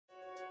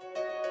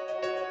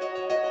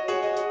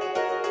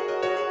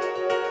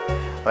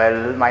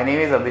Well, my name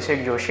is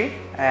Abhishek Joshi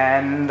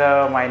and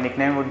my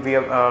nickname would be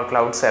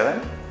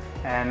Cloud7,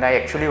 and I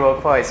actually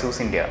work for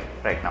ASUS India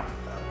right now.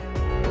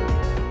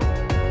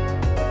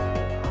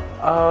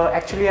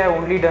 Actually, I've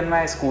only done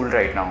my school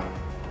right now,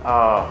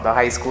 the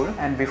high school,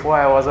 and before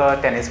I was a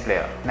tennis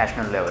player,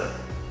 national level.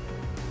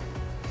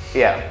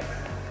 Yeah.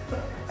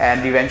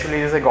 And eventually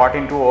just I got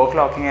into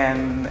overclocking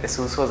and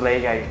ASUS was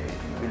like, I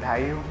will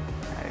hire you.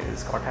 I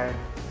just got hired.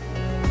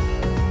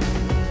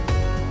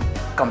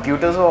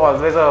 Computers were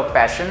always a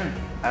passion.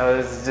 I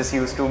was just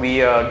used to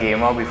be a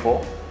gamer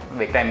before,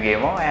 big time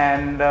gamer,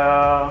 and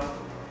back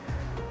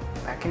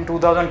in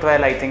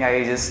 2012 I think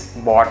I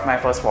just bought my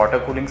first water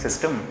cooling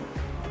system.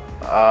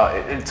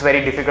 It's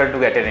very difficult to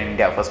get it in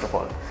India first of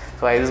all.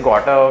 So I just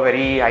got a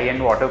very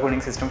high-end water cooling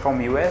system from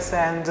US,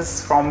 and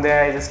just from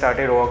there I just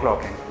started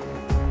overclocking.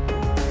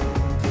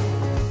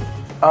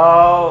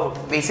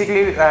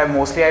 Basically,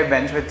 mostly I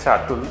bench with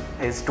Haston,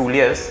 his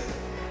Toolius,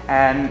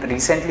 and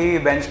recently we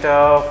benched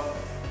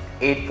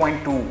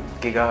 8.2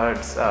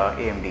 gigahertz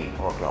AMD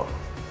overclock.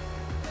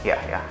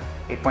 Yeah,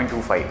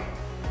 8.25.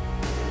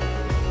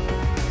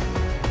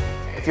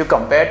 If you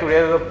compare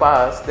today to the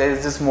past, there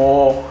is just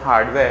more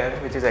hardware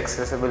which is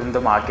accessible in the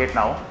market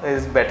now. There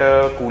is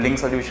better cooling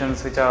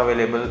solutions which are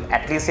available,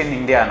 at least in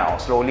India now.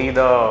 Slowly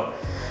the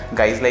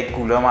guys like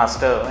Cooler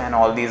Master and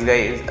all these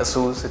guys,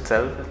 ASUS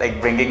itself,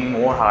 like bringing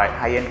more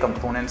high-end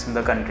components in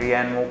the country,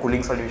 and more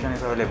cooling solution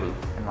is available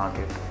in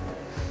market.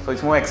 So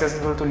it's more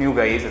accessible to new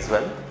guys as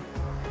well,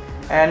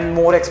 and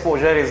more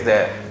exposure is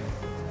there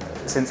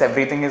since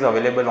everything is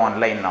available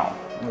online now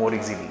more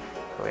easily.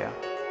 So yeah.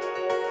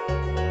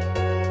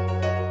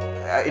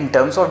 In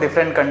terms of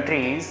different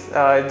countries,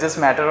 it's just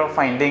matter of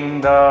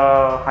finding the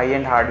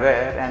high-end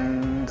hardware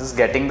and just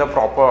getting the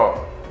proper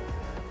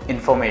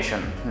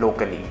information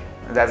locally.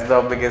 That's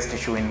the biggest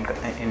issue in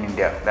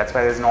India. That's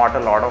why there's not a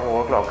lot of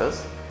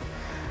overclockers.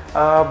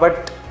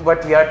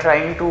 But we are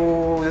trying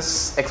to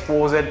just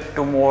expose it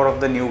to more of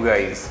the new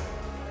guys.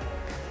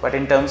 But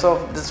in terms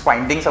of just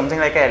finding something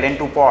like a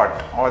LN2 port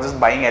or just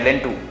buying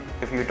LN2,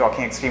 if you're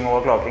talking extreme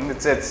overclocking,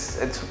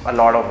 it's a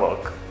lot of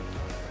work.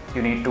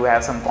 You need to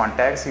have some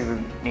contacts,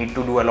 you need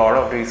to do a lot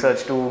of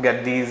research to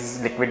get these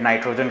liquid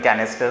nitrogen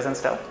canisters and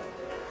stuff.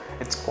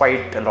 It's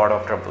quite a lot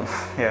of trouble.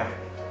 Yeah.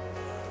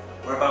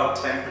 What about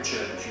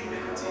temperature and humidity?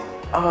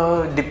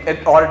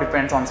 It all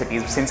depends on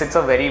cities. Since it's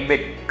a very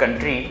big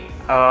country,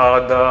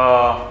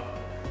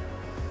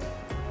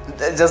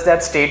 just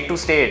that state to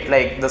state,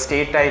 like the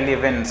state I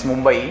live in,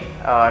 Mumbai,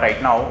 right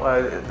now,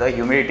 the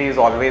humidity is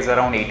always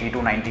around 80 to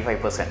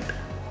 95%.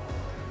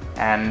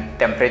 And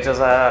temperatures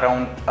are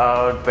around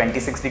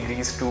 26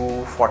 degrees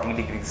to 40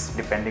 degrees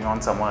depending on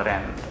summer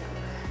and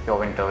your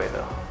winter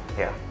weather.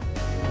 Yeah.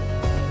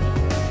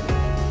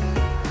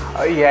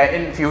 Yeah,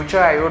 in future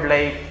I would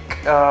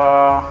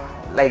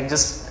like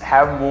just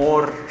have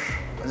more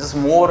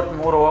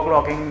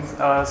overclocking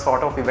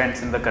sort of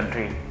events in the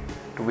country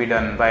to be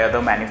done by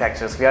other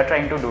manufacturers. We are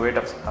trying to do it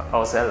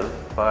ourselves,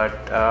 but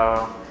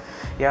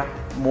yeah,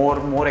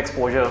 more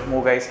exposure,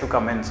 more guys to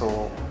come in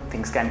so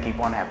things can keep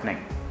on happening.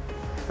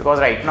 Because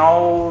right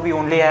now we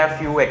only have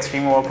few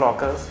extreme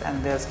overclockers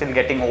and they're still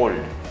getting old.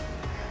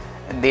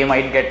 They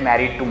might get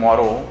married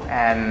tomorrow,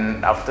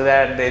 and after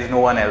that there is no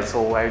one else.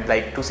 So I would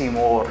like to see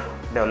more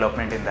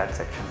development in that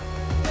section.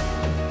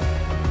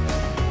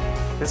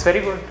 It's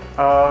very good.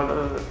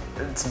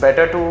 It's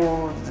better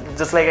to,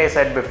 just like I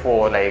said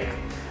before, like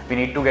we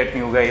need to get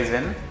new guys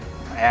in,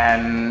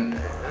 and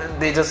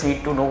they just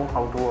need to know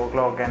how to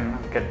overclock and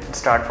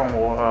start from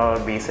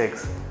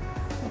basics.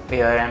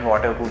 Air and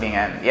water cooling,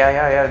 and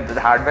yeah, the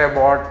hardware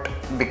bot,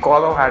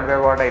 because of hardware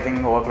bot, I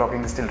think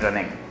overclocking is still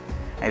running.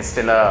 It's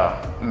still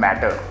a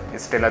matter,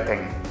 it's still a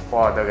thing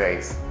for other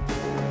guys.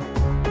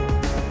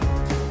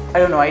 I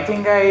don't know, I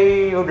think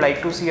I would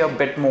like to see a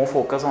bit more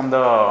focus on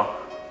the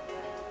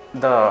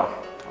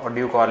what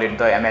do you call it,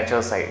 the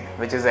amateur side,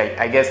 which is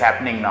I guess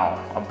happening now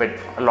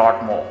a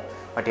lot more.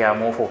 But yeah,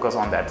 more focus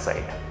on that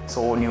side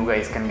so new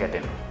guys can get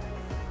in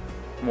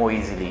more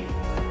easily.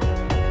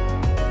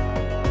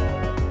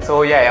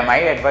 So yeah, my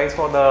advice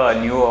for the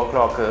new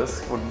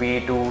overclockers would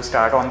be to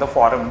start on the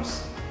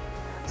forums.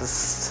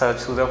 Just search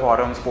through the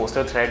forums, post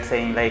a thread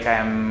saying like I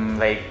am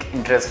like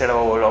interested in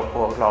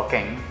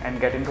overclocking, and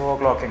get into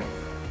overclocking.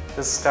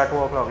 Just start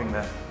overclocking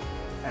then,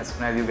 as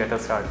soon as you get a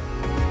start.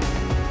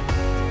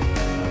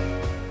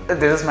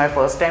 This is my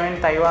first time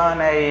in Taiwan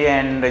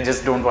and I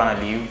just don't want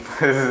to leave.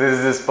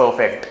 This is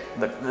perfect.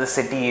 The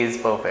city is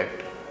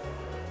perfect.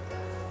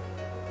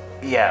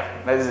 Yeah,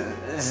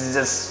 it's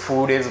just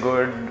food is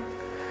good.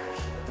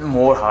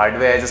 More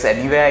hardware, just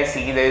anywhere I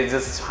see there is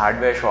just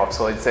hardware shop,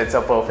 so it's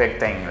a perfect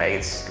thing. Like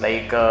it's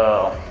like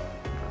a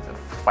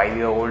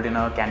 5-year-old in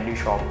a candy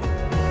shop.